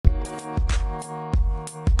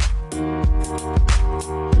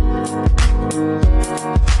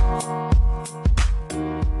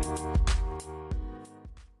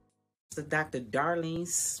Dr. Darlene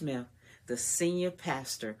Smith, the senior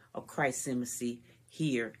pastor of Christ Embassy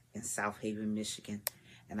here in South Haven, Michigan.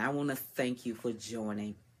 And I want to thank you for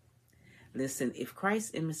joining. Listen, if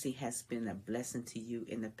Christ Embassy has been a blessing to you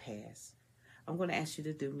in the past, I'm going to ask you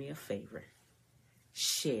to do me a favor.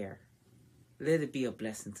 Share. Let it be a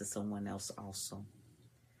blessing to someone else also.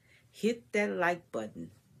 Hit that like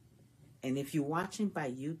button. And if you're watching by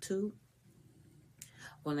YouTube,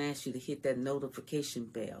 I'm going to ask you to hit that notification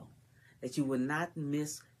bell that you will not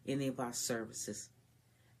miss any of our services.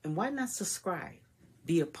 And why not subscribe?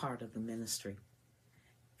 Be a part of the ministry.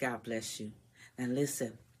 God bless you. And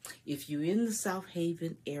listen, if you're in the South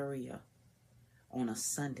Haven area on a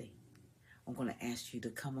Sunday, I'm going to ask you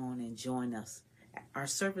to come on and join us. Our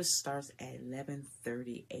service starts at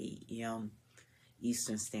 11:30 a.m.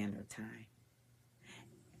 Eastern Standard Time.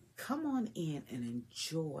 Come on in and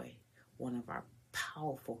enjoy one of our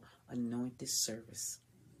powerful anointed service.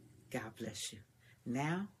 God bless you.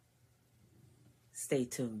 Now, stay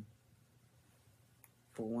tuned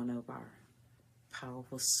for one of our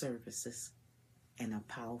powerful services and a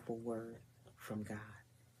powerful word from God.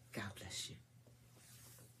 God bless you.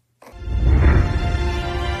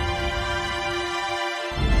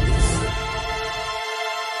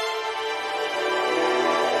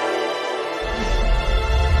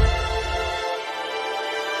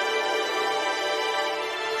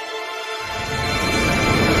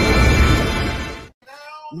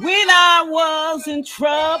 When I was in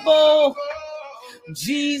trouble,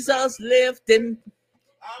 Jesus lifted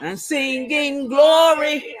and singing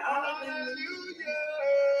glory.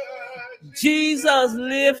 Jesus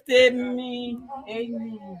lifted me.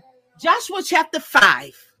 Amen. Joshua chapter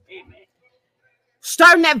 5.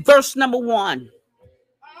 Starting at verse number 1.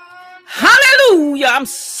 Hallelujah. I'm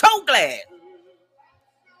so glad.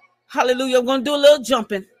 Hallelujah. I'm going to do a little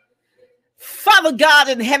jumping. Father God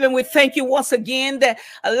in heaven, we thank you once again that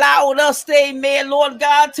allowed us, amen, Lord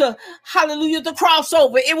God, to, hallelujah, to cross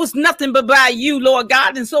over. It was nothing but by you, Lord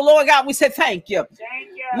God. And so, Lord God, we say thank you. Thank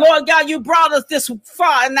you. Lord God, you brought us this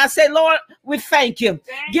far. And I say, Lord, we thank you.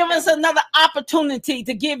 Give us another opportunity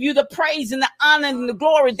to give you the praise and the honor and the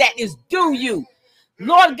glory that is due you.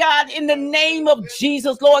 Lord God, in the name of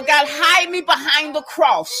Jesus, Lord God, hide me behind the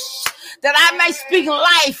cross that I may speak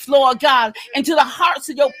life, Lord God, into the hearts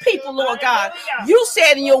of your people, Lord God. You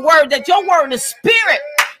said in your word that your word is spirit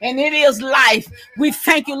and it is life. We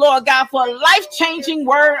thank you, Lord God, for a life-changing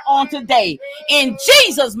word on today. In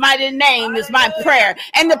Jesus' mighty name is my prayer.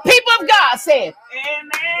 And the people of God said,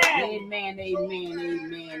 amen. Amen, amen,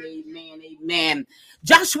 amen, amen, amen.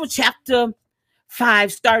 Joshua chapter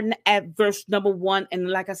 5, starting at verse number 1. And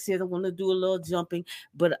like I said, I want to do a little jumping,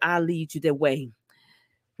 but I'll lead you that way.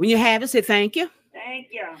 When you have it, say thank you. Thank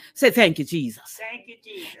you. Say thank you, Jesus. Thank you,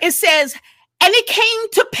 Jesus. It says, and it came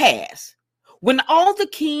to pass when all the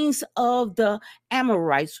kings of the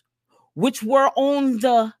Amorites, which were on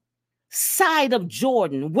the side of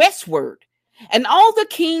Jordan westward, and all the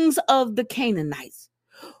kings of the Canaanites,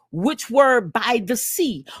 which were by the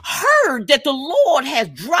sea, heard that the Lord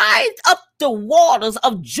had dried up the waters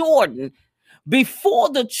of Jordan before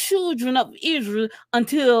the children of Israel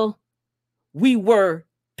until we were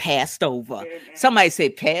passed over. Amen. Somebody say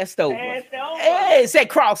passed over. Passed over. Hey, say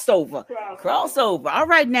crossed over. Crossed over. All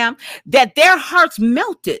right now, that their hearts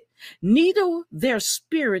melted, neither their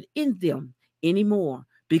spirit in them anymore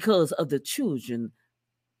because of the children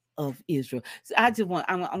of Israel. So I just want,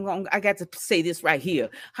 I got to say this right here.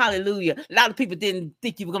 Hallelujah. A lot of people didn't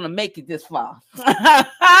think you were going to make it this far.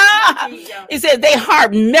 It said their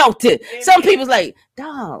heart melted. Some people's like,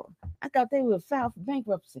 dog, I thought they would file for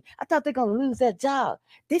bankruptcy. I thought they're going to lose that job.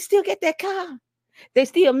 They still get that car. They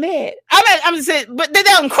still mad. I'm just saying, but they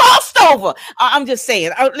done crossed over. I'm just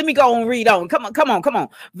saying. Let me go and read on. Come on.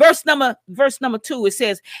 Verse number 2, it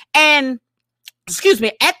says,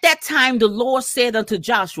 at that time, the Lord said unto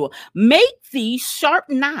Joshua, make these sharp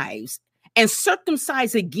knives and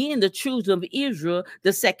circumcise again the children of Israel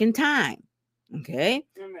the second time. Okay.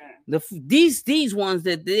 Amen. These ones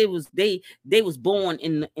that they was born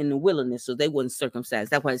in the wilderness, so they wasn't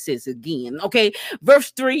circumcised. That's why it says again. Okay.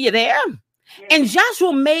 Verse 3, you there? Yeah. And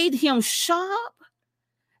Joshua made him sharp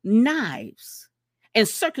knives and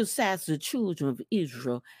circumcised the children of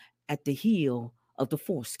Israel at the heel of the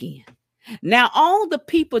foreskin. Now, all the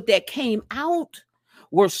people that came out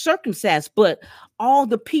were circumcised, but all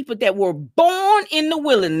the people that were born in the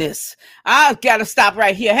wilderness, I got to stop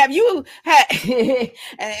right here. Have you had, and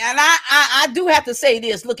I do have to say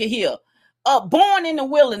this, look at here, born in the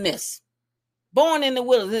wilderness. Born in the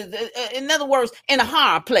wilderness. In other words, in a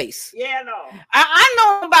hard place. Yeah, no. I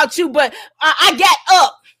know about you, but I got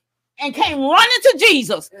up and came running to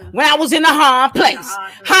Jesus when I was in a hard place.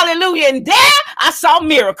 Hallelujah. And there I saw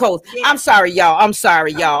miracles. I'm sorry, y'all. I'm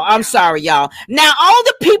sorry, y'all. I'm sorry, y'all. Now, all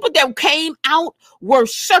the people that came out were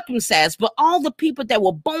circumcised, but all the people that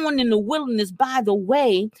were born in the wilderness by the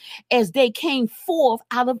way, as they came forth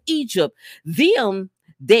out of Egypt, them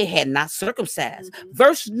they had not circumcised.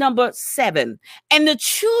 Verse number 7. And the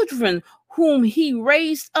children whom he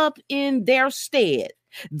raised up in their stead,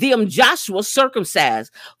 them Joshua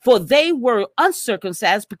circumcised, for they were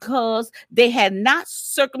uncircumcised because they had not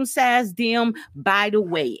circumcised them by the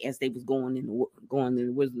way as they was going in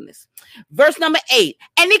the wilderness. Verse number 8.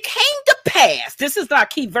 And it came to pass, this is our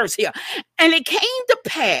key verse here, and it came to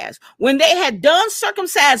pass when they had done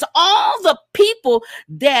circumcise all the people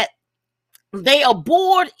that they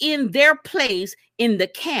abhorred in their place in the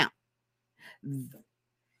camp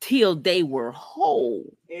till they were whole.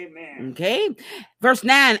 Amen. Okay. Verse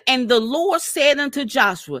 9. And the Lord said unto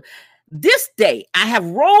Joshua, this day I have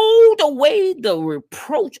rolled away the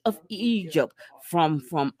reproach of Egypt from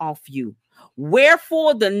off you.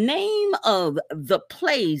 Wherefore the name of the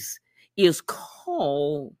place is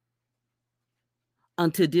called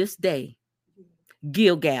unto this day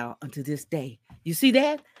Gilgal, unto this day. You see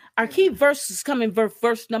that? Our key verse is coming,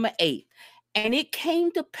 verse number 8. And it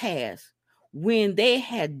came to pass when they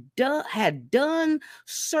had done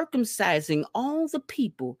circumcising all the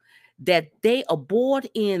people that they abhorred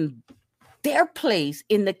in their place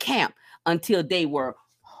in the camp until they were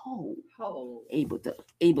whole. Able to.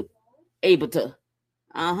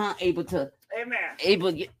 Amen.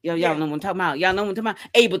 Y'all know what I'm talking about. Y'all know what I'm talking about.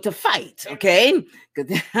 Able to fight. Okay.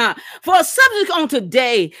 For a subject on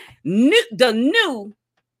today, the new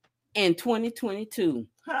in 2022.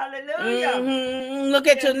 Hallelujah. Look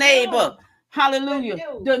at your neighbor. Hallelujah.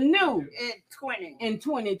 The new in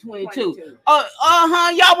 2022.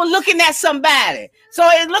 Y'all were looking at somebody. So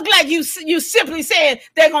it looked like you simply said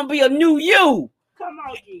they're going to be a new you. Come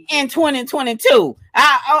on, Jesus. In 2022.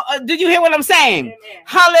 Did you hear what I'm saying? Amen.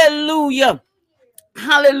 Hallelujah.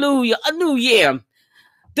 Hallelujah. A new year.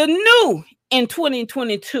 The new in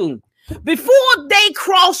 2022. Before they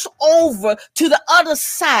cross over to the other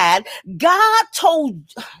side, God told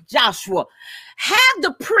Joshua, have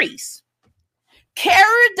the priests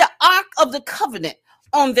carry the Ark of the Covenant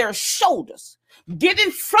on their shoulders. Get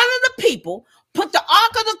in front of the people, put the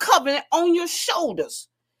Ark of the Covenant on your shoulders.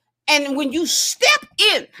 And when you step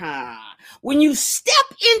into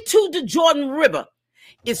the Jordan River,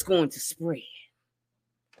 it's going to spread.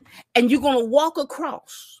 And you're going to walk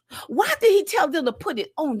across. Why did he tell them to put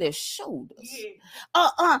it on their shoulders?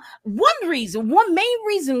 One main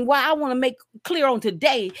reason why I want to make clear on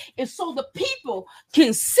today is so the people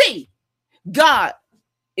can see God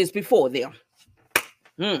is before them.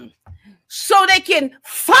 So they can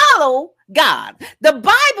follow God. The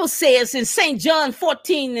Bible says in St. John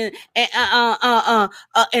 14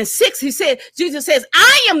 and 6, Jesus says,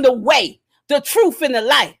 I am the way, the truth, and the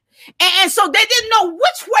life. And so they didn't know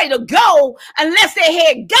which way to go unless they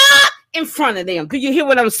had God in front of them. Do you hear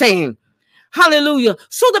what I'm saying? Hallelujah.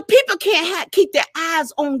 So the people can't keep their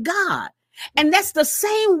eyes on God. And that's the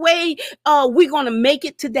same way we're going to make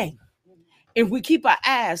it today. If we keep our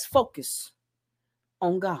eyes focused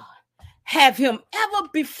on God. Have him ever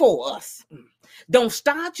before us. Don't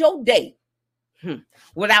start your day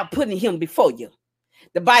without putting him before you.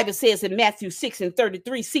 The Bible says in Matthew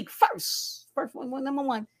 6:33, seek first one, number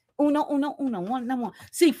one. Number one.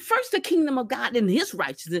 See first the kingdom of God and his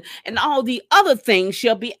righteousness, and all the other things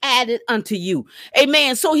shall be added unto you.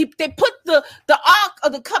 Amen. So they put the Ark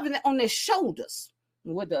of the Covenant on their shoulders,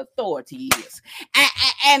 where the authority is,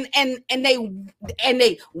 and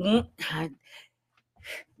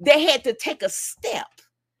they had to take a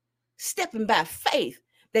stepping by faith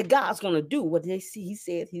that God's going to do what he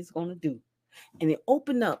said he's going to do. And it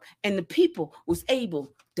opened up, and the people was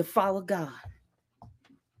able to follow God.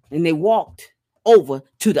 And they walked over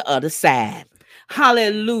to the other side.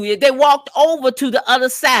 Hallelujah. They walked over to the other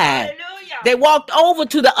side. Hallelujah. They walked over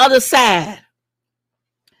to the other side.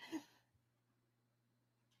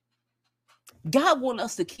 God wants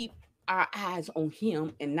us to keep our eyes on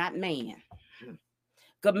him and not man.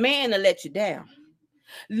 Because man will let you down.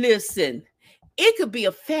 Listen, it could be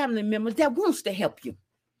a family member that wants to help you.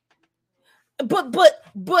 But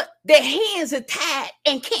their hands are tied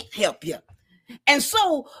and can't help you. And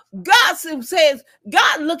so God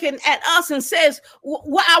God looking at us and says,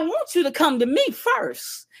 well, I want you to come to me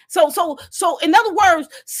first. So in other words,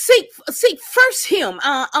 seek first him,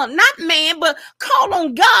 not man, but call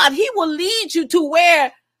on God. He will lead you to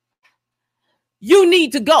where you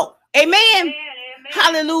need to go. Amen. Amen.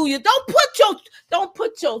 Hallelujah. Don't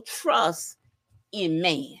put your trust in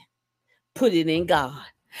man. put it in God.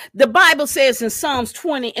 The Bible says in Psalms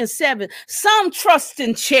 20:7, some trust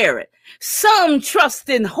in chariot, some trust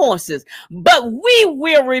in horses, but we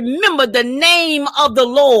will remember the name of the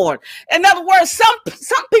Lord. In other words,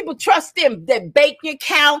 some people trust in their bank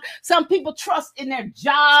account, some people trust in their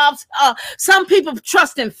jobs, some people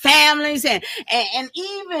trust in families and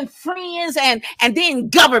even friends and then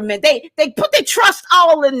government. They put their trust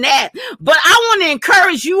all in that. But I want to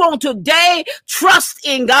encourage you on today, trust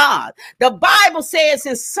in God. The Bible says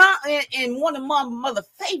in one of my mother's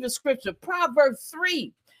favorite scripture, Proverbs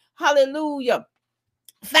 3, hallelujah,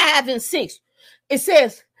 5 and 6. It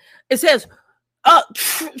says,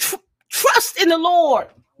 trust in the Lord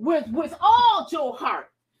with all your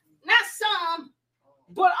heart, not some,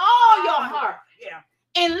 but all your heart. Yeah.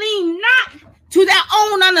 And lean not to their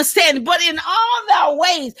own understanding, but in all their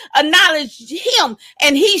ways acknowledge him,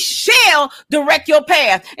 and he shall direct your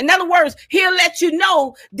path. In other words, he'll let you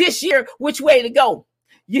know this year which way to go.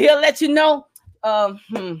 He'll let you know. Come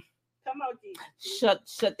on,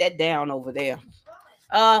 Jesus. Shut that down over there.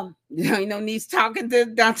 Needs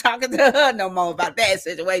not talking to her no more about that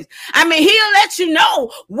situation. I mean, he'll let you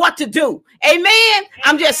know what to do. Amen.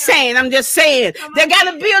 I'm just saying. There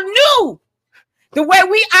got to be a new. The way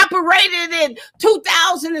we operated in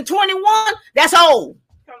 2021, that's old.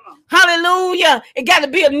 Hallelujah. It got to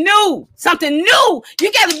be something new.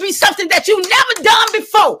 You got to be something that you've never done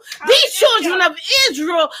before. These children of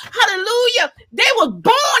Israel, hallelujah, they was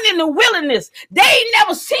born in the wilderness. They ain't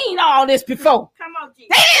never seen all this before. Come on, Jesus.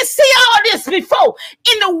 They didn't see all this before.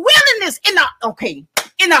 In the wilderness, in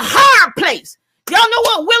a hard place. Y'all know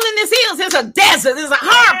what wilderness is? It's a desert. It's a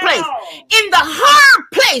hard place. In the hard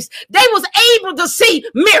place, they was able to see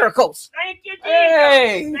miracles. Thank you, Jesus.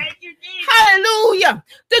 Hey. Thank you, Jesus. Hallelujah.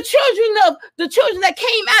 The children that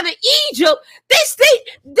came out of Egypt,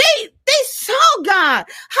 they saw God,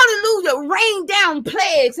 hallelujah, rain down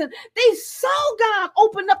plagues, and they saw God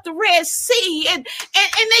open up the Red Sea, and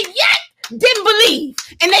they yet didn't believe,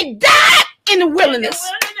 and they died in the wilderness.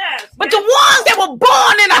 But the ones that were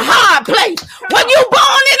born in a hard place, when you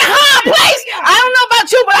born in a hard place, I don't know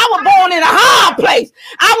about you, but I was born in a hard place.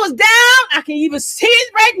 I was down. I can even see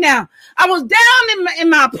it right now. I was down in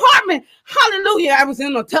my apartment. Hallelujah. I was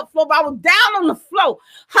in the top floor, but I was down on the floor.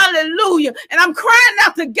 Hallelujah. And I'm crying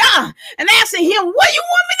out to God and asking him, what do you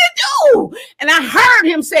want me to do? And I heard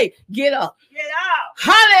him say, get up. Get up.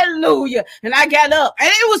 Hallelujah. And I got up, and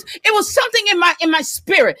it was something in my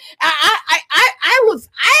spirit. I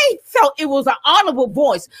felt it was an audible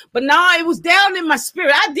voice, but now it was down in my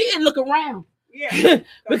spirit. I did look around. Yeah.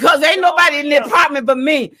 Because ain't nobody in the apartment but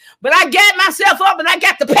me. But I got myself up and I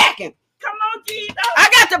got the packing. Come on, Jesus. I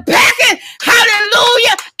got the packing.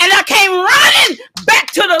 Hallelujah. And I came running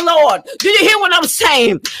back to the Lord. Do you hear what I'm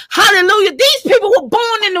saying? Hallelujah. These people were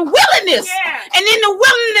born in the wilderness. Yeah. And in the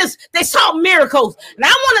wilderness, they saw miracles. And I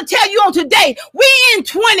want to tell you on today, we in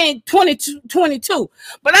 2022.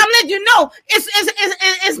 But I'm letting you know,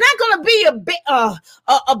 it's not going to be a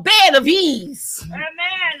bed of ease. Amen.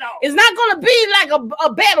 It's not going to be like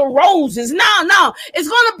a bed of roses. No. It's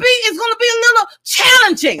going to be a little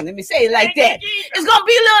challenging. Let me say it like that. It's going to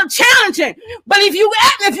be a little challenging. But if you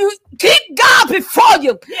keep God before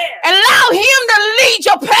you and allow him to lead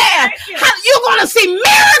your path, you're going to see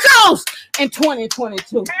miracles in 2022.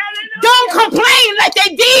 Hallelujah. Don't complain like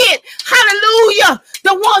they did. Hallelujah.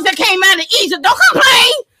 The ones that came out of Egypt, don't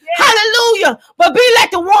complain. Yeah. Hallelujah. But be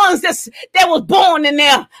like the ones that was born in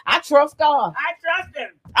there. I trust God. I trust him.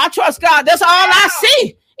 I trust God. That's all I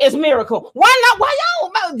see is miracle. Why not? Why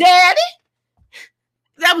y'all, daddy?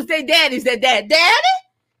 That was their daddy's, their dad. Daddy?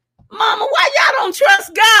 Mama, why y'all don't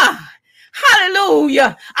trust God?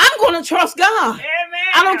 Hallelujah. I'm going to trust God. Amen.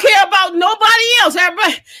 I don't care about nobody else.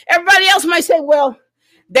 Everybody else might say, well,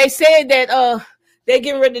 they said that they're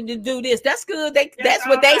getting ready to do this. That's good. That's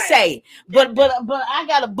what they say. But I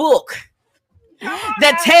got a book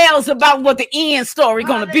that tells about what the end story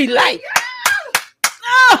going to be like.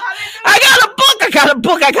 I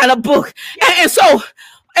got a book.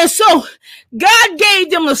 And so God gave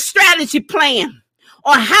them a strategy plan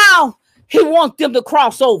on how he wants them to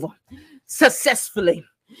cross over successfully.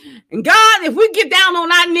 And God, if we get down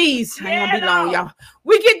on our knees, I ain't gonna be long, y'all.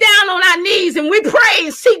 We get down on our knees and we pray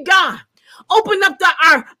and seek God. Open up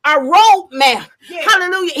our roadmap. Yeah.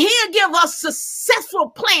 Hallelujah. He'll give us successful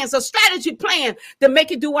plans, a strategy plan to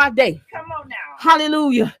make it through our day. Come on now.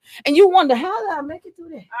 Hallelujah. And you wonder, how did I make it through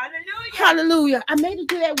that? Hallelujah. Hallelujah. I made it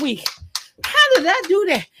through that week. How did I do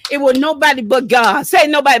that? It was nobody but God. Say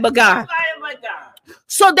nobody but God. Nobody but God.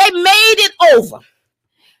 So they made it over.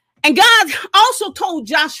 And God also told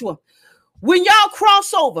Joshua, when y'all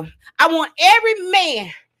cross over, I want every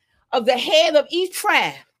man of the head of each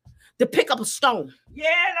tribe to pick up a stone. Yeah,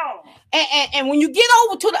 Lord. And when you get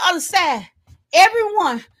over to the other side,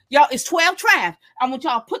 everyone, y'all, it's 12 tribes. I want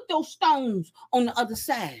y'all to put those stones on the other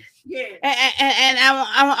side. Yeah. And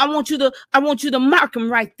I want you to mark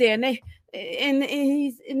them right there. And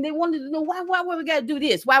they wanted to know why we gotta do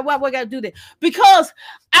this? Why we gotta do that? Because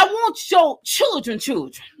I want your children,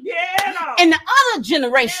 Yeah, Lord. and the other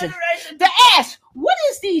generation to ask, what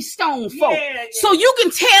is these stones for? Yeah. So you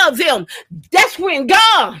can tell them that's when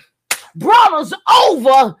God brought us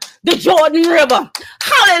over the Jordan River.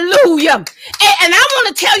 Hallelujah. And I want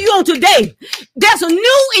to tell you on today, there's a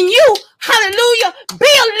new in you. Hallelujah. Be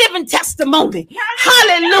a living testimony.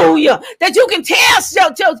 Hallelujah. That you can tell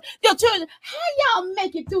your children how y'all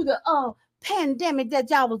make it through the pandemic that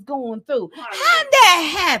y'all was going through. How'd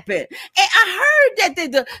that happen? And I heard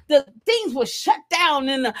that the things were shut down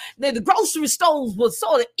and the grocery stores was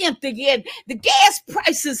sort of empty and the gas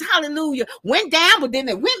prices, hallelujah, went down, but then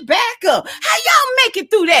they went back up. How y'all make it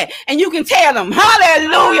through that? And you can tell them,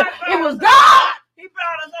 hallelujah, it was God He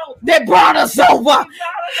brought us over. that brought us over. He brought us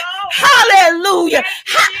over. Hallelujah. Yes,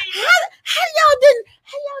 How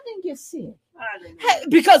y'all didn't get sick? Hallelujah.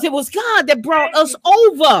 Because it was God that brought us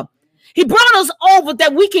over. He brought us over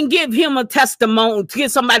that we can give him a testimony, to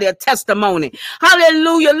give somebody a testimony.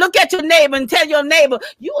 Hallelujah. Look at your neighbor and tell your neighbor,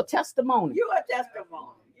 you a testimony. You a testimony.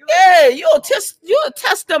 Yeah, you're a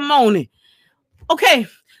testimony. Okay,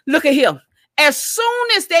 look at here. As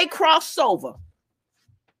soon as they crossed over,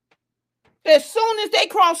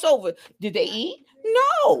 did they eat?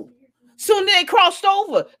 No. Soon as they crossed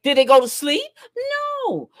over, did they go to sleep?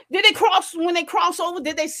 No. When they crossed over,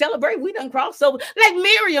 did they celebrate? We done crossed over. Like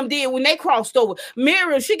Miriam did when they crossed over.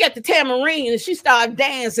 Miriam, she got the tambourine and she started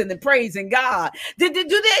dancing and praising God. Did they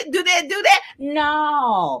do that?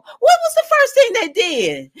 No. What was the first thing they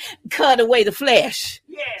did? Cut away the flesh.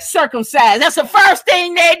 Yeah. Circumcised. That's the first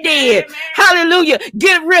thing they did. Amen. Hallelujah.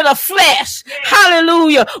 Get rid of flesh. Yeah.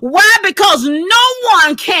 Hallelujah. Why? Because no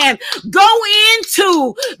one can go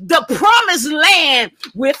into the promised land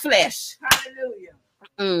with flesh. Hallelujah.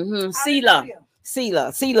 Selah.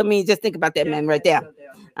 Hallelujah. Selah means, just think about that, man, right there.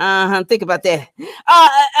 Yeah. Think about that.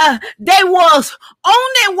 They was on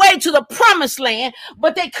their way to the promised land,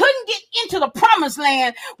 but they couldn't get into the promised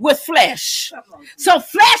land with flesh. Come on. So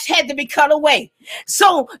flesh had to be cut away.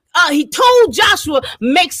 So he told Joshua,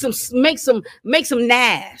 make some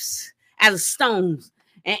knives out of stones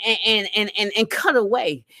and cut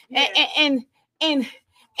away. Yeah.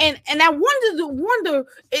 And I wonder,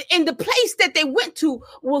 in the place that they went to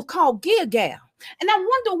was called Gilgal. And I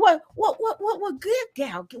wonder what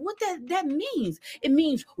Gilgal, what that means. It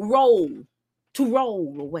means to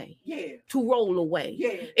roll away. Yeah. To roll away.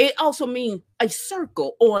 Yeah. It also means a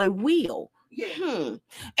circle or a wheel. Yeah.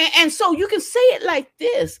 And so you can say it like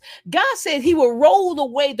this. God said he will roll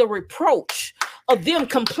away the reproach of them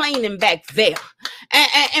complaining back there.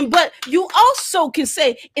 But you also can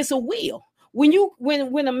say it's a wheel. When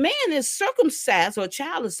a man is circumcised or a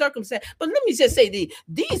child is circumcised, but let me just say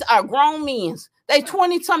these are grown men. They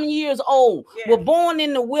 20-something years old, Yeah. were born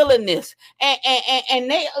in the wilderness,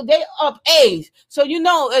 and they up age. So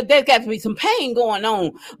there's got to be some pain going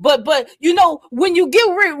on. But when you get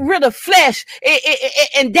rid of flesh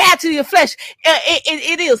and die to your flesh,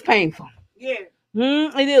 it is painful. Yeah.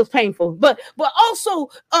 It is painful. But also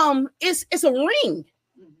it's a ring.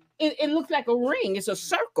 It looks like a ring. It's a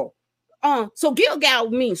circle. So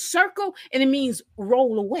Gilgal means circle and it means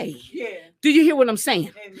roll away. Yeah. Do you hear what I'm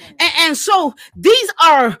saying? Amen. And so these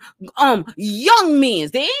are young men.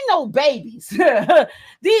 They ain't no babies.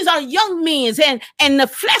 These are young men, and the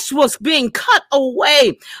flesh was being cut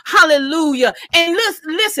away. Hallelujah. And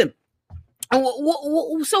listen.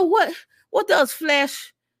 So what does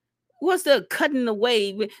flesh? What's the cutting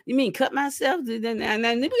away? You mean cut myself?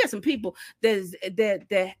 And we got some people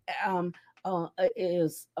that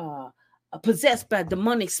is possessed by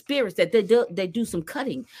demonic spirits that they do some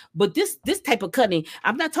cutting. But this type of cutting,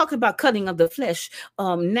 I'm not talking about cutting of the flesh,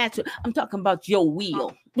 natural. I'm talking about your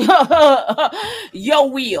will. Your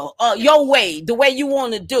will, your way, the way you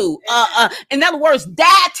want to do. In other words,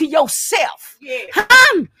 die to yourself. Yeah.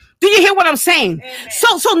 Do you hear what I'm saying? Amen.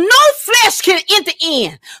 So no flesh can enter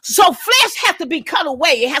in. So flesh has to be cut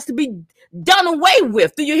away. It has to be done away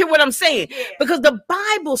with. Do you hear what I'm saying? Yeah. Because the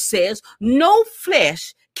Bible says no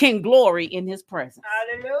flesh can glory in his presence.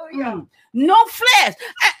 Hallelujah. No flesh.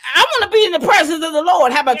 I want to be in the presence of the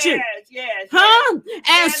Lord. How about you? Yes. Huh? And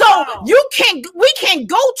Yes, so Lord. we can't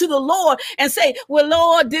go to the Lord and say, well,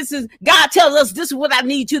 Lord, this is God tells us this is what I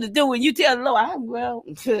need you to do. And you tell the Lord, I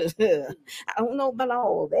don't know about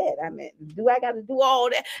all that. I mean, do I got to do all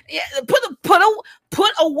that? Yeah,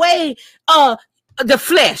 put away the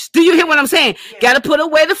flesh. Do you hear what I'm saying? Yeah. Got to put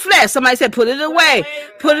away the flesh. Somebody said, put it away.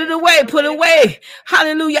 Put it away. Put it away.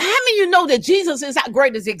 Hallelujah. How many of you know that Jesus is our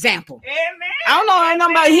greatest example? Amen. I don't know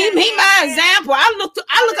nobody. He my example. I look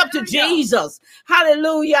up to Hallelujah. Jesus.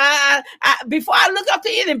 Hallelujah. Before I look up to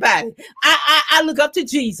anybody, I look up to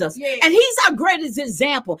Jesus. Yeah. And he's our greatest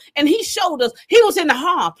example. And he showed us he was in the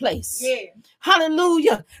hard place. Yeah.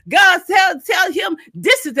 Hallelujah. God tell him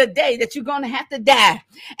this is the day that you're going to have to die.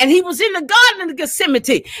 And he was in the garden of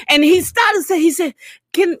Gethsemane. And he started to say, he said,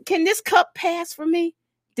 can this cup pass from me?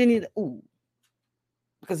 Then he,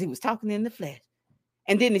 because he was talking in the flesh.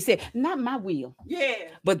 And then he said, not my will, Yeah.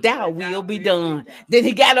 but thy will be done. Then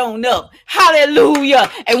he got on up.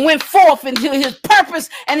 Hallelujah. And went forth into his purpose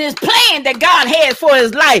and his plan that God had for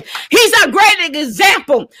his life. He's our great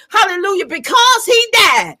example. Hallelujah. Because he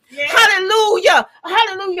died. Yeah. Hallelujah.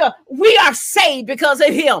 Hallelujah. We are saved because of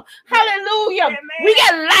him. Hallelujah. Amen. We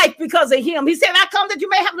got life because of him. He said, I come that you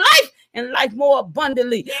may have life and life more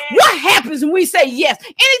abundantly. Yeah. What happens when we say yes?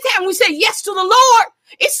 Anytime we say yes to the Lord,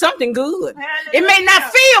 it's something good. It may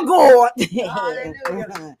not feel good.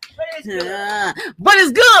 Hallelujah. But it's good. But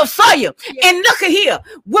it's good for you. Yeah. And look at here.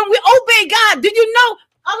 When we obey God, did you know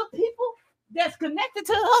other people that's connected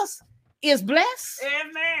to us is blessed?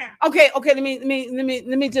 Amen. Okay.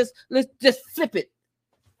 Let's just flip it.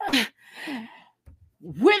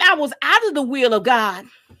 When I was out of the will of God,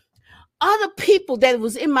 other people that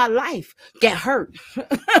was in my life get hurt.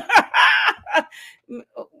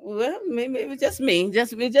 Well, maybe it was just me.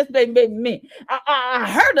 Just maybe me. I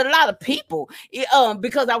heard a lot of people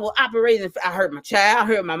because I was operating. I heard my child, I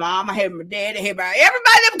heard my mom, I heard my dad, I heard everybody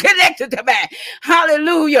that was connected to me.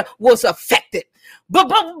 Hallelujah, was affected. But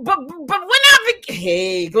when I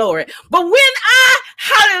hey, glory. But when I,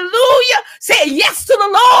 hallelujah, said yes to the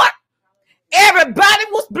Lord, everybody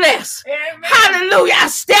was blessed. Amen. Hallelujah. I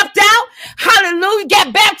stepped out. Hallelujah.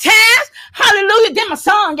 Got baptized. Hallelujah. Then my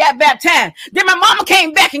son got baptized. Then my mama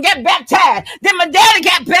came back and got baptized. Then my daddy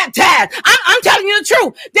got baptized. I'm telling you the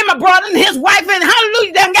truth. Then my brother and his wife and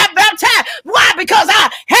hallelujah, then got baptized. Why? Because I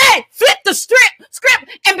flipped the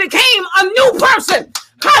script and became a new person.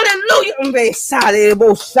 Hallelujah.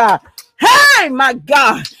 Hey, my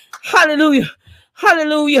God. Hallelujah.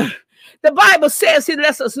 Hallelujah. The Bible says, he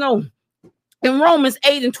lets us know in Romans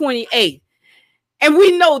 8:28, and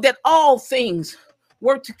we know that all things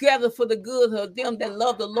work together for the good of them that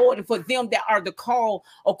love the Lord and for them that are the called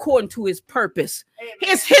according to his purpose. Amen.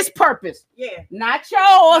 It's his purpose, Yeah. not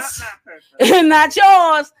yours. Not my purpose. Not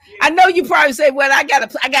yours. Yeah. I know you probably say, "Well, I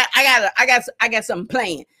got something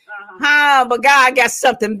planned." But God got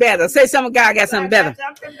something better. Say something. God got something better.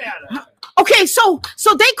 Something better. Okay, so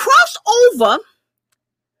they crossed over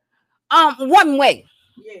one way.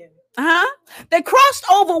 Yeah. They crossed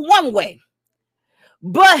over one way.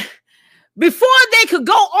 But before they could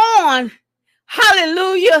go on,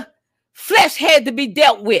 hallelujah, flesh had to be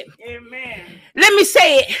dealt with. Amen. Let me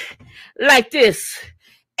say it like this.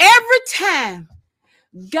 Every time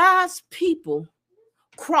God's people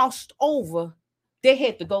crossed over, they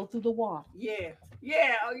had to go through the water. Yeah.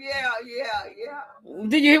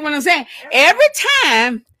 Did you hear what I'm saying? Every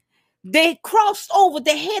time they crossed over,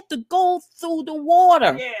 they had to go through the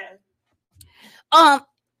water. Yeah.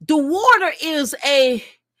 The water is a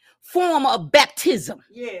form of baptism.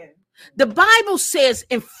 Yeah. The Bible says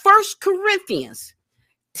in 1 Corinthians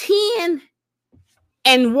 10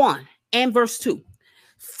 and 1 and verse 2.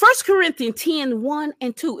 1 Corinthians 10, 1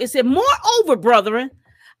 and 2. It said, moreover, brethren,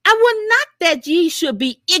 I would not that ye should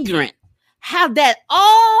be ignorant, how that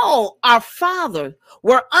all our fathers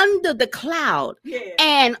were under the cloud, Yeah.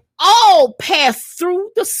 and all passed through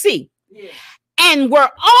the sea, Yeah. and were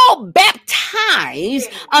all baptized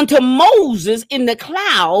unto Moses in the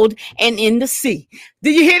cloud and in the sea. Do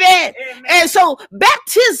you hear that? Amen. And so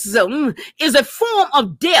baptism is a form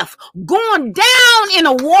of death, going down in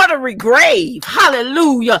a watery grave.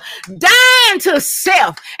 Hallelujah. Dying to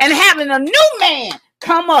self and having a new man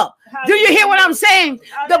come up. Do you hear what I'm saying?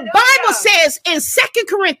 The Bible says in 2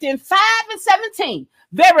 Corinthians 5 and 17,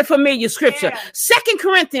 very familiar scripture. Yeah. 2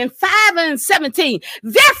 Corinthians 5 and 17.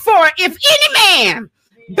 Therefore, if any man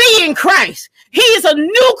be in Christ, he is a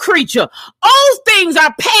new creature. All things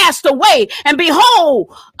are passed away, and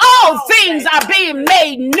behold, all things are being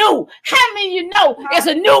made new. How many of you know it's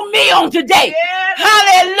a new me on today? Yeah.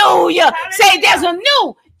 Hallelujah. Hallelujah. Say there's a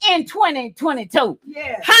new in 2022.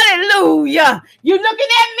 Yeah. Hallelujah. You looking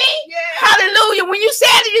at me? Yeah. Hallelujah. When you said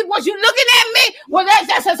it, was you looking at me? Well,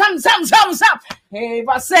 that's something. Hey, if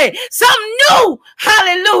I say something new,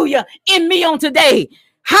 hallelujah, in me on today.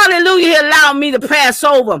 Hallelujah. He allowed me to pass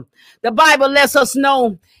over. The Bible lets us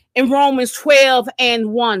know in Romans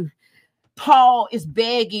 12:1. Paul is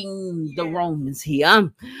begging the Romans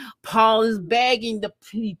here. Paul is begging the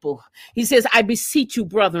people. He says, I beseech you,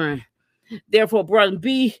 brethren. Therefore, brethren,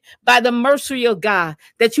 be by the mercy of God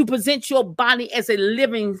that you present your body as a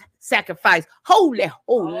living sacrifice, holy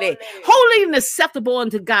and acceptable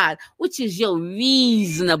unto God, which is your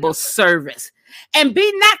reasonable service. And be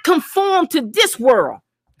not conformed to this world,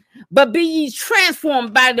 but be ye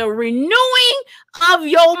transformed by the renewing of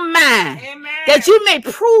your mind, Amen. that you may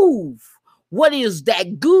prove what is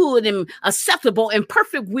that good and acceptable and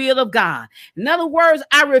perfect will of God. In other words,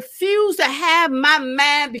 I refuse to have my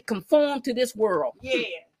mind be conformed to this world. Yeah.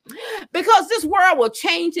 Because this world will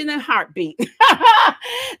change in a heartbeat.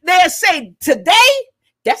 They'll say, today,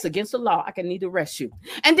 that's against the law. I can need to arrest you.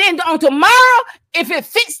 And then on tomorrow, if it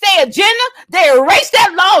fits their agenda, they erase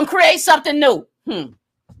that law and create something new.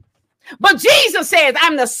 But Jesus says,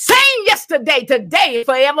 I'm the same yesterday, today,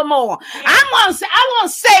 forevermore. Yeah. I want to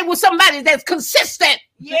say with somebody that's consistent.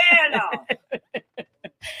 Yeah, no.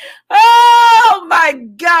 Oh, my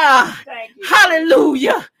God. Thank you.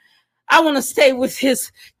 Hallelujah. I want to stay with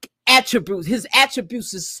his attributes. His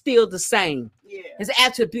attributes is still the same. Yeah. His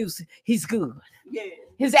attributes, he's good. Yeah.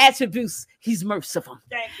 His attributes, he's merciful.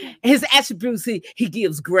 Thank you. His attributes, he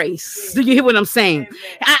gives grace. Yeah. Do you hear what I'm saying?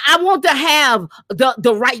 Amen. I want to have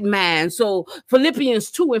the right mind. So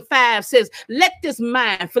Philippians 2:5 says, let this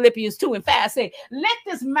mind, Philippians 2:5 say, let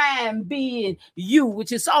this mind be in you,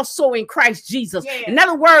 which is also in Christ Jesus. Yeah. In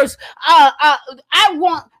other words, I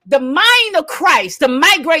want the mind of Christ to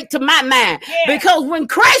migrate to my mind. Yeah. Because when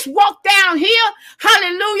Christ walked down here,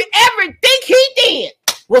 hallelujah, everything he did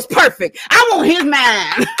was perfect. I want his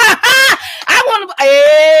mind. I want to,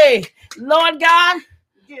 hey, Lord God,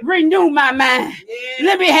 renew my mind. Yeah.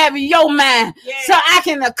 Let me have your mind Yeah. so I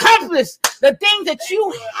can accomplish the things that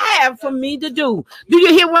you have for me to do. Do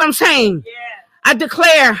you hear what I'm saying? Yeah. I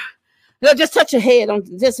declare, just touch your head on,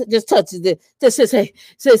 just touch it.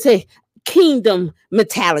 Just say kingdom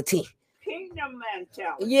mentality. Kingdom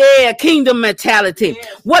mentality. Yeah, kingdom mentality.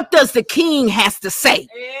 Yes. What does the king has to say?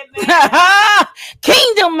 Amen.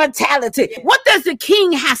 Kingdom mentality. Yeah. What does the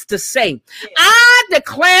king has to say? Yeah. I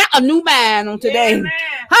declare a new man on today. Amen.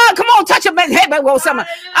 Come on, touch your head back. Well, something.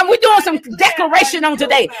 We're doing some declaration on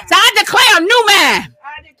today. So I declare a new man.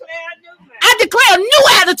 I declare a new man. I declare a new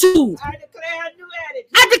attitude. I declare a new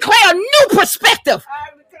attitude. I declare a new perspective.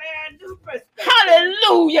 I declare a new perspective.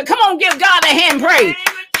 Hallelujah. Come on, give God a hand praise. Amen.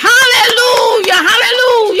 Hallelujah.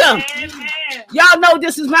 Hallelujah. Amen. Y'all know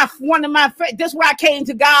this is one of my this is where I came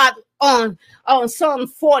to God on Psalm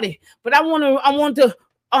 40. But I want to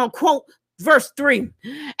quote verse 3.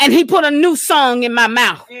 And he put a new song in my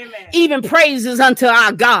mouth, Amen. even praises unto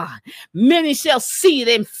our God. Many shall see it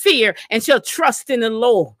and fear and shall trust in the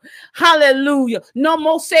Lord. Hallelujah. No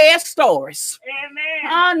more sad stories.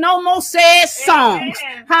 Amen. No more sad songs.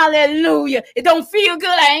 Amen. Hallelujah. It don't feel good.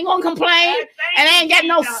 I ain't gonna complain. Thank And I ain't got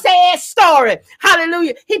no Jesus. sad story.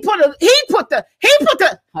 Hallelujah. He put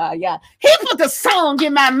the song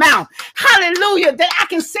in my mouth. Hallelujah. That I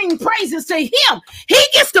can sing praises to him. He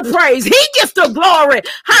gets the praise. He gets the glory.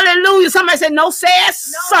 Hallelujah. Somebody said no sad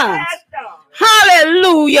songs. sad song.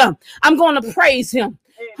 Hallelujah. I'm going to praise him.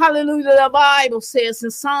 Amen. Hallelujah. The Bible says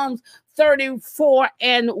in Psalms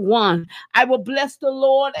 34:1, I will bless the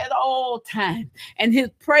Lord at all times, and his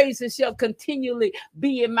praises shall continually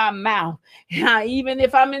be in my mouth. Even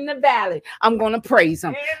if I'm in the valley, I'm going to praise him.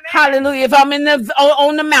 Amen. Hallelujah. If I'm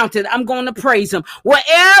on the mountain, I'm going to praise him.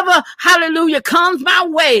 Whatever, hallelujah, comes my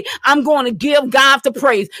way, I'm going to give God the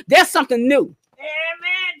praise. There's something new.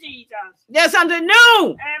 Amen, Jesus. There's something new.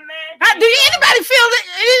 Amen. Do anybody feel that?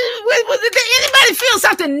 Did anybody feel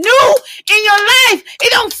something new in your life?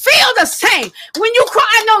 It don't feel the same when you cry.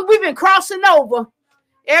 I know we've been crossing over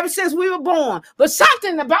ever since we were born, but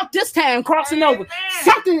something about this time crossing over,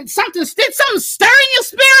 Amen. something stirring your spirit.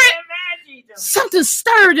 Amen, Jesus. Something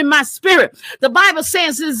stirred in my spirit. The Bible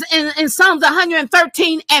says in Psalms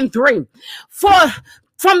 113:3, for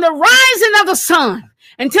from the rising of the sun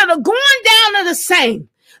until the going down of the same,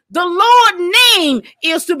 the Lord's name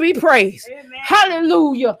is to be praised. Amen.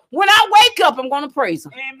 Hallelujah. When I wake up, I'm going to praise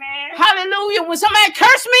him. Amen. Hallelujah. When somebody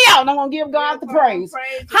curse me out, I'm going to give God the praise.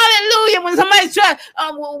 Hallelujah. When somebody try,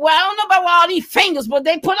 well, I don't know about all these fingers, but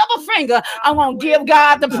they put up a finger, I'm going to give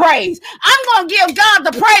God the praise. I'm going to give God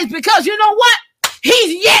the praise because you know what?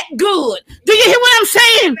 He's yet good. Do you hear what I'm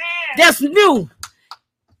saying? Amen. That's new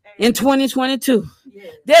in 2022.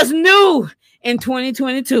 Yes. There's new in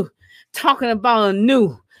 2022. Talking about a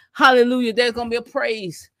new. Hallelujah. There's going to be a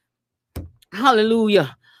praise.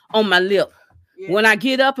 Hallelujah on my lip. Yes. When I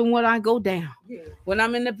get up and when I go down. Yes. When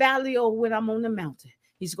I'm in the valley or when I'm on the mountain.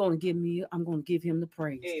 He's going to give me, I'm going to give him the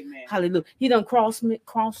praise. Amen. Hallelujah. He done cross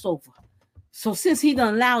over. So since he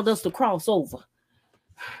done allowed us to cross over,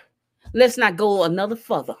 let's not go another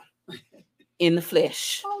further in the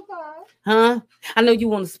flesh. Oh God. Huh? I know you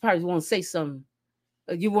probably want to say something.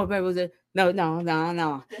 You want to say, no.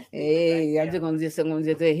 Hey, I'm just gonna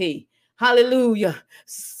say, hey, hallelujah.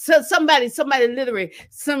 So somebody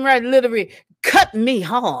literally cut me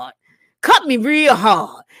hard. Cut me real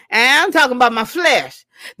hard. And I'm talking about my flesh.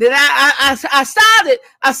 Then I started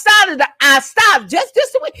just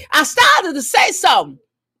the way I started to say something.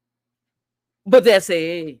 But that's it.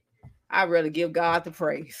 Hey, I'd rather give God the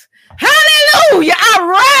praise. Hallelujah.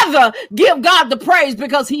 I'd rather give God the praise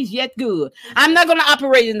because he's yet good. I'm not going to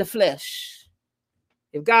operate in the flesh.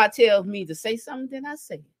 If God tells me to say something, then I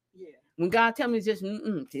say it. Yeah. When God tells me just,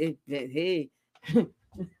 hey.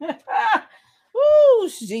 Ooh,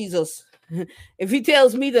 Jesus. If he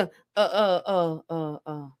tells me to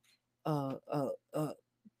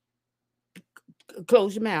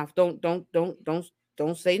close your mouth, don't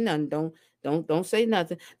say nothing. Don't say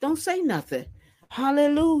nothing. Don't say nothing.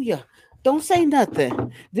 Hallelujah. Don't say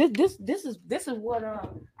nothing. This is what I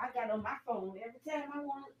got on my phone every time I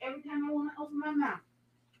want to open my mouth.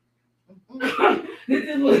 This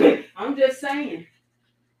is what I'm just saying.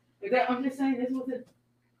 I'm just saying this is what it.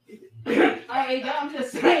 I'm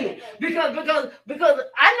just saying because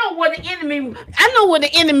I know where the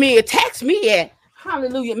enemy attacks me at.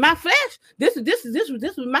 Hallelujah. My flesh. This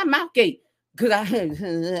was my mouth gate. Cause I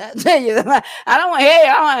tell you, I don't want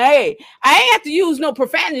hey. I ain't have to use no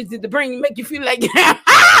profanity to make you feel like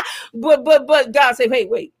but God say, hey,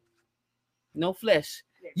 wait. No flesh.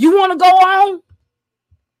 You want to go on?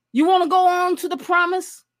 You want to go on to the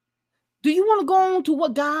promise? Do you want to go on to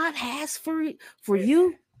what God has for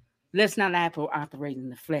you? Let's not operate in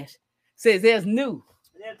the flesh. Says there's new.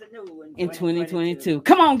 There's a new one in 2022.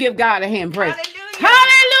 Come on, give God a hand praise.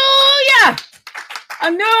 Hallelujah.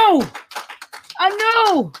 Hallelujah. I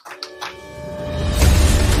know.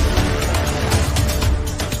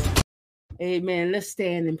 Amen. Let's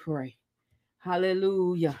stand and pray.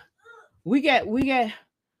 Hallelujah. We got work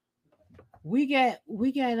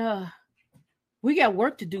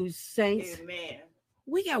to do, saints. Amen.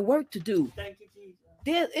 We got work to do. Thank you, Jesus.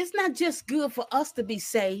 It's not just good for us to be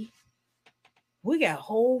saved. We got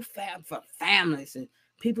whole families and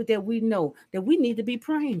people that we know that we need to be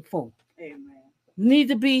praying for. Amen. Need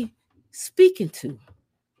to be speaking to,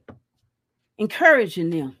 encouraging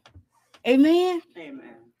them. Amen.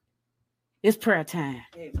 Amen. It's prayer time.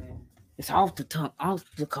 Amen. It's off the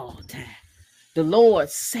call time. The Lord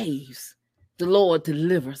saves. The Lord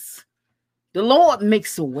delivers. The Lord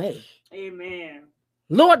makes a way. Amen.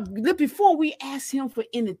 Lord, before we ask him for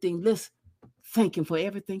anything, let's thank him for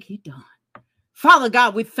everything he done. Father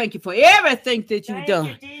God, we thank you for everything that you've done.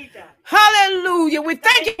 Thank you, Jesus. Hallelujah. We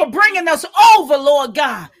thank you for bringing us over, Lord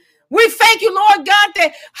God. We thank you, Lord God,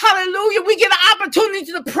 that, hallelujah, we get an opportunity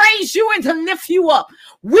to praise you and to lift you up.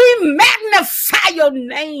 We magnify your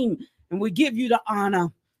name and we give you the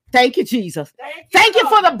honor. Thank you, Jesus. Thank you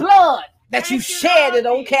for the blood that you shed it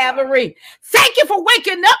on Calvary. Thank you for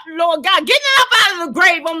waking up, Lord God, getting up out of the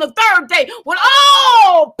grave on the third day with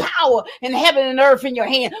all power in heaven and earth in your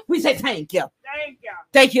hand. We say thank you. Thank you.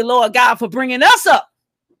 Thank you, Lord God, for bringing us up.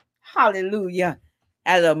 Hallelujah.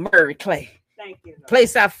 As a murray clay. Thank you, Lord.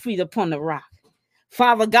 Place our feet upon the rock.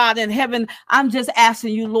 Father God in heaven, I'm just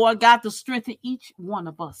asking you, Lord God, to strengthen each one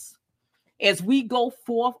of us as we go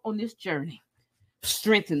forth on this journey.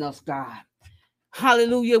 Strengthen us, God.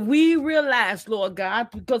 Hallelujah. We realize, Lord God,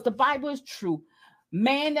 because the Bible is true.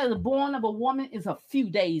 Man that is born of a woman is a few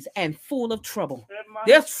days and full of trouble.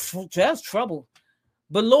 There's trouble.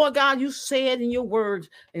 But Lord God, you said in your words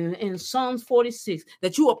in Psalms 46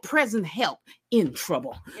 that you are present help in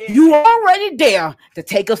trouble. Yeah. You are already there to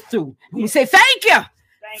take us through. We say thank you.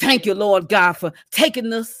 Thank you, Lord God, for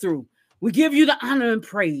taking us through. We give you the honor and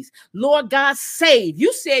praise. Lord God, save.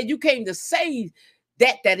 You said you came to save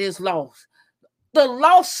that is lost. The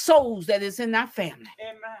lost souls that is in our family.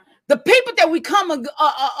 Amen. The people that we come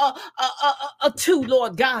to,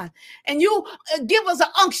 Lord God. And you give us an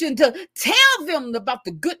unction to tell them about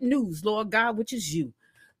the good news, Lord God, which is you.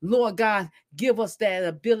 Lord God, give us that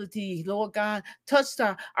ability, Lord God. Touch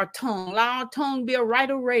our tongue. Allow our tongue be a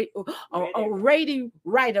rating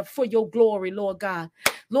writer for your glory, Lord God.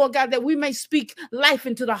 Lord God, that we may speak life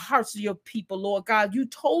into the hearts of your people, Lord God. You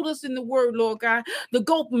told us in the word, Lord God, to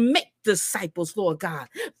go make disciples, Lord God.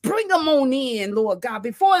 Bring them on in, Lord God,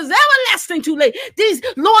 before it's everlasting too late. These,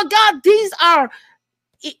 Lord God, these are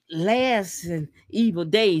last and evil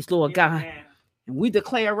days, Lord God. Amen. And we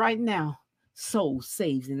declare right now, souls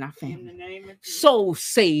saved in our In the family. name of Jesus. Souls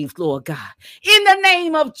saved, Lord God. In the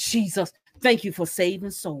name of Jesus, thank you for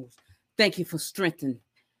saving souls. Thank you for strengthening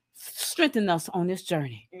us on this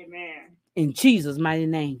journey. Amen. In Jesus' mighty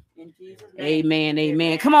name. In Jesus' name. Amen. Amen.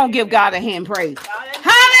 Amen. Come on, give Amen. God a hand praise.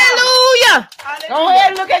 Hallelujah. Hallelujah. Go ahead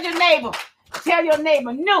and look at your neighbor. Tell your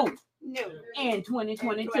neighbor, new New. in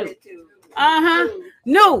 2022. 22. Uh-huh.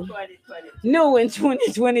 New. New. 2022. New in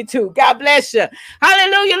 2022. God bless you.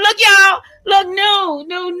 Hallelujah. Look, y'all. Look, new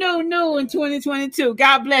in 2022.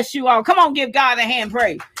 God bless you all. Come on, give God a hand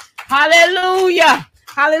praise. Hallelujah.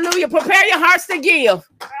 Hallelujah. Prepare your hearts to give.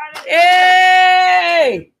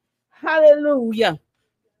 Hey. Hallelujah.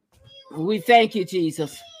 We thank you,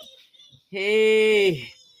 Jesus.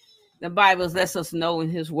 Hey. The Bible lets us know in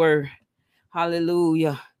his word.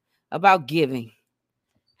 Hallelujah. About giving.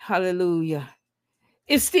 Hallelujah.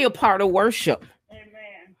 It's still part of worship.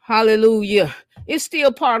 Amen. Hallelujah. It's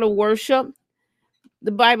still part of worship.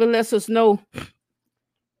 The Bible lets us know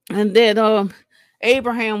and that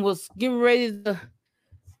Abraham was getting ready to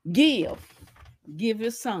give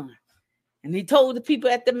his son. And he told the people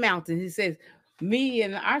at the mountain, he says, me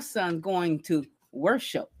and our son going to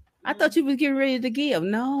worship. I thought you was getting ready to give.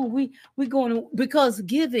 No, we going to, because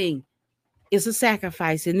giving is a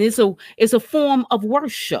sacrifice and it's a form of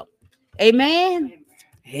worship. Amen.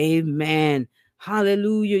 Amen.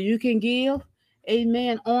 Hallelujah. You can give.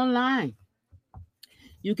 Amen. Online.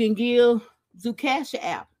 You can give through Cash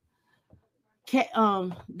App.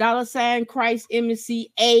 $ Christ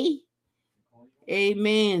MCA.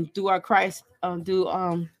 Amen. Through our Christ, do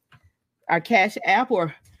our Cash App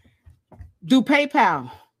or do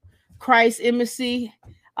PayPal. Christ Embassy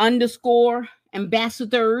 _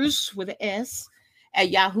 ambassadors with an S at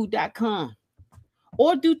yahoo.com.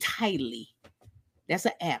 Or do Tidely. That's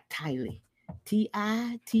an app, Tidely.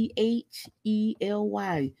 TITHELY.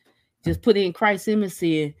 Just put in Christ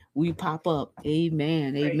Embassy and we pop up.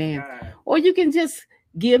 Amen. Amen. Or you can just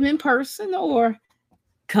give in person or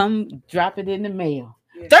come drop it in the mail.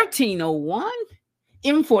 1301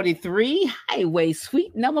 M43 Highway,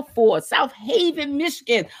 Suite number 4, South Haven,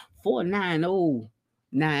 Michigan,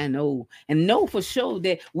 49090. And know for sure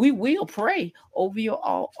that we will pray over your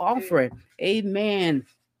offering. Amen.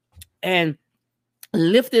 And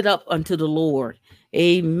lift it up unto the Lord.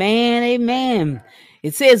 Amen. Amen.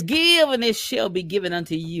 It says, give and it shall be given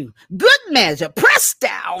unto you. Good measure, pressed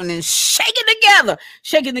down and shaken together.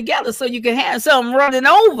 Shaken together so you can have something running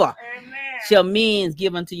over. Amen. Shall men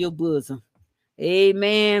give unto your bosom.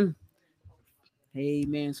 Amen.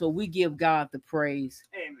 Amen. So we give God the praise.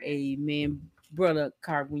 Amen. Amen. Brother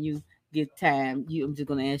Carp, when you get time, I'm just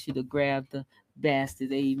going to ask you to grab the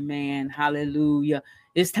basket. Amen. Hallelujah.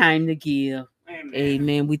 It's time to give. Amen.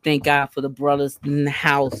 Amen. We thank God for the brothers in the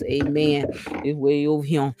house. Amen. It's way over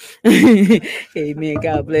here. Amen.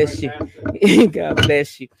 God bless you. God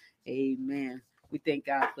bless you. Amen. We thank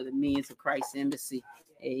God for the means of Christ Embassy.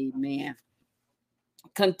 Amen.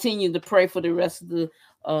 Continue to pray for the rest of the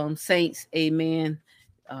saints. Amen.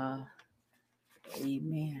 Amen.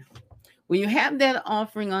 When you have that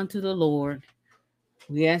offering unto the Lord,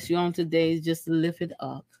 we ask you on today just to lift it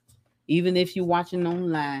up. Even if you're watching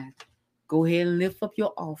online, go ahead and lift up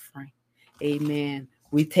your offering. Amen.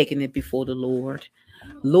 We're taking it before the Lord.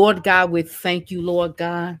 Lord God, we thank you, Lord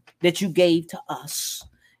God, that you gave to us.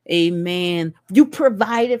 Amen. You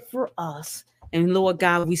provided for us. And Lord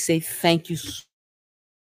God, we say thank you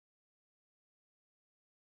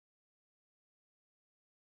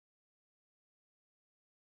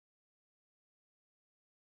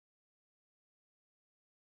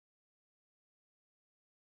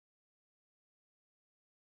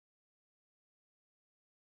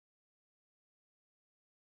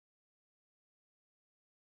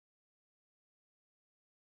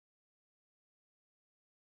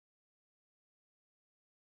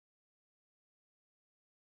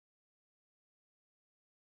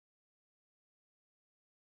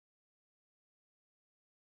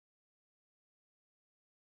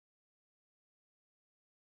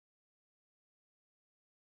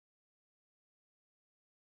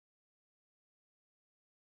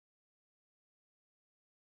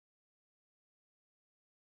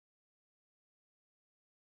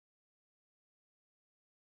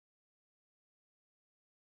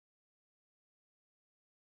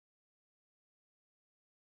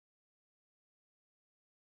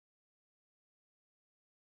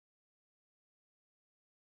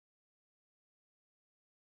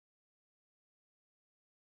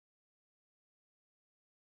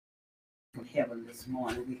from heaven this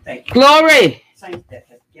morning. We thank you. Glory. Saints that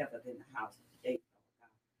have gathered in the house today.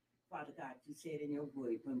 Father God, you said in your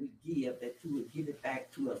word when we give that you would give it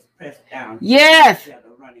back to us, pressed down. Yes.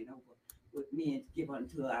 Running over with men to give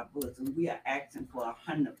unto our bosom. We are asking for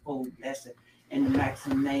 100-fold blessing in the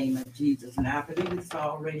maximum name of Jesus. And I believe it's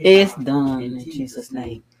already It's done in Jesus' Jesus'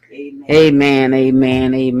 name. Amen. Amen.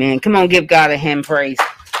 Amen. Amen. Come on, give God a hand praise.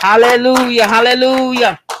 Hallelujah.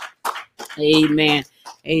 Hallelujah. Amen.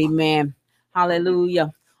 Amen.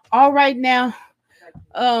 Hallelujah. All right now.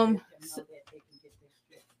 Oh,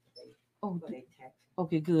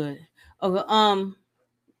 okay, good.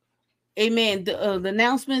 Amen. The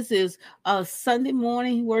announcements is Sunday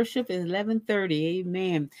morning worship is 11:30.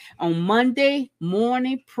 Amen. On Monday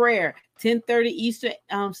morning prayer 10:30 Eastern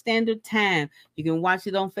Standard Time. You can watch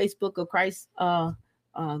it on Facebook or Christ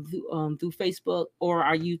through Facebook or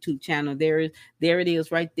our YouTube channel. There it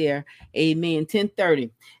is right there. Amen.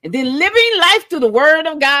 10:30. And then Living Life Through the Word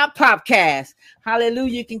of God podcast.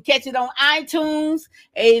 Hallelujah. You can catch it on iTunes.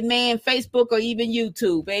 Amen. Facebook or even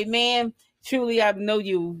YouTube. Amen. Truly, I know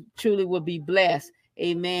you truly will be blessed.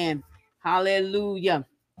 Amen. Hallelujah.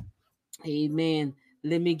 Amen.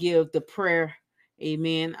 Let me give the prayer.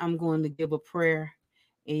 Amen. I'm going to give a prayer.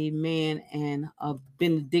 Amen. And a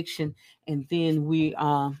benediction. And then we're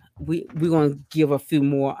going to give a few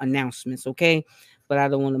more announcements. Okay. But I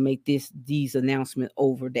don't want to make these announcements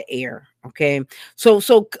over the air. Okay. So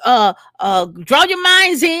draw your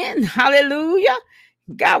minds in. Hallelujah.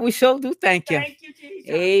 God, we so do thank you. Thank you,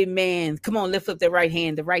 Jesus. Amen. Come on, lift up the right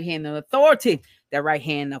hand of authority, the right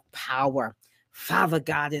hand of power. Father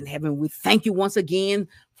God in heaven, we thank you once again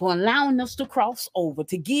for allowing us to cross over,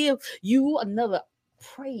 to give you another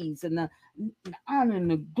praise and the honor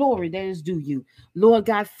and the glory that is due you. Lord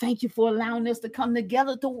God, thank you for allowing us to come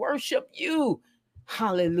together to worship you.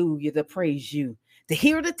 Hallelujah, to praise you, to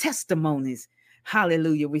hear the testimonies.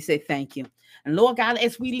 Hallelujah, we say thank you. And Lord God,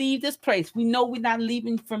 as we leave this place, we know we're not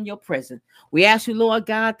leaving from your presence. We ask you, Lord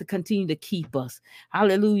God, to continue to keep us.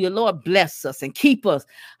 Hallelujah. Lord, bless us and keep us.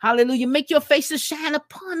 Hallelujah. Make your faces shine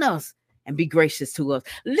upon us and be gracious to us.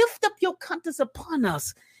 Lift up your countenance upon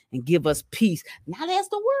us and give us peace, not as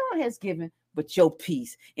the world has given, but your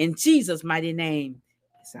peace. In Jesus' mighty name,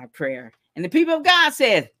 it's our prayer. And the people of God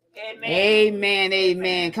said, Amen. Amen.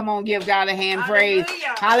 Amen. Come on, give God a hand praise.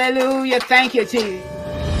 Hallelujah. Hallelujah. Thank you, Jesus.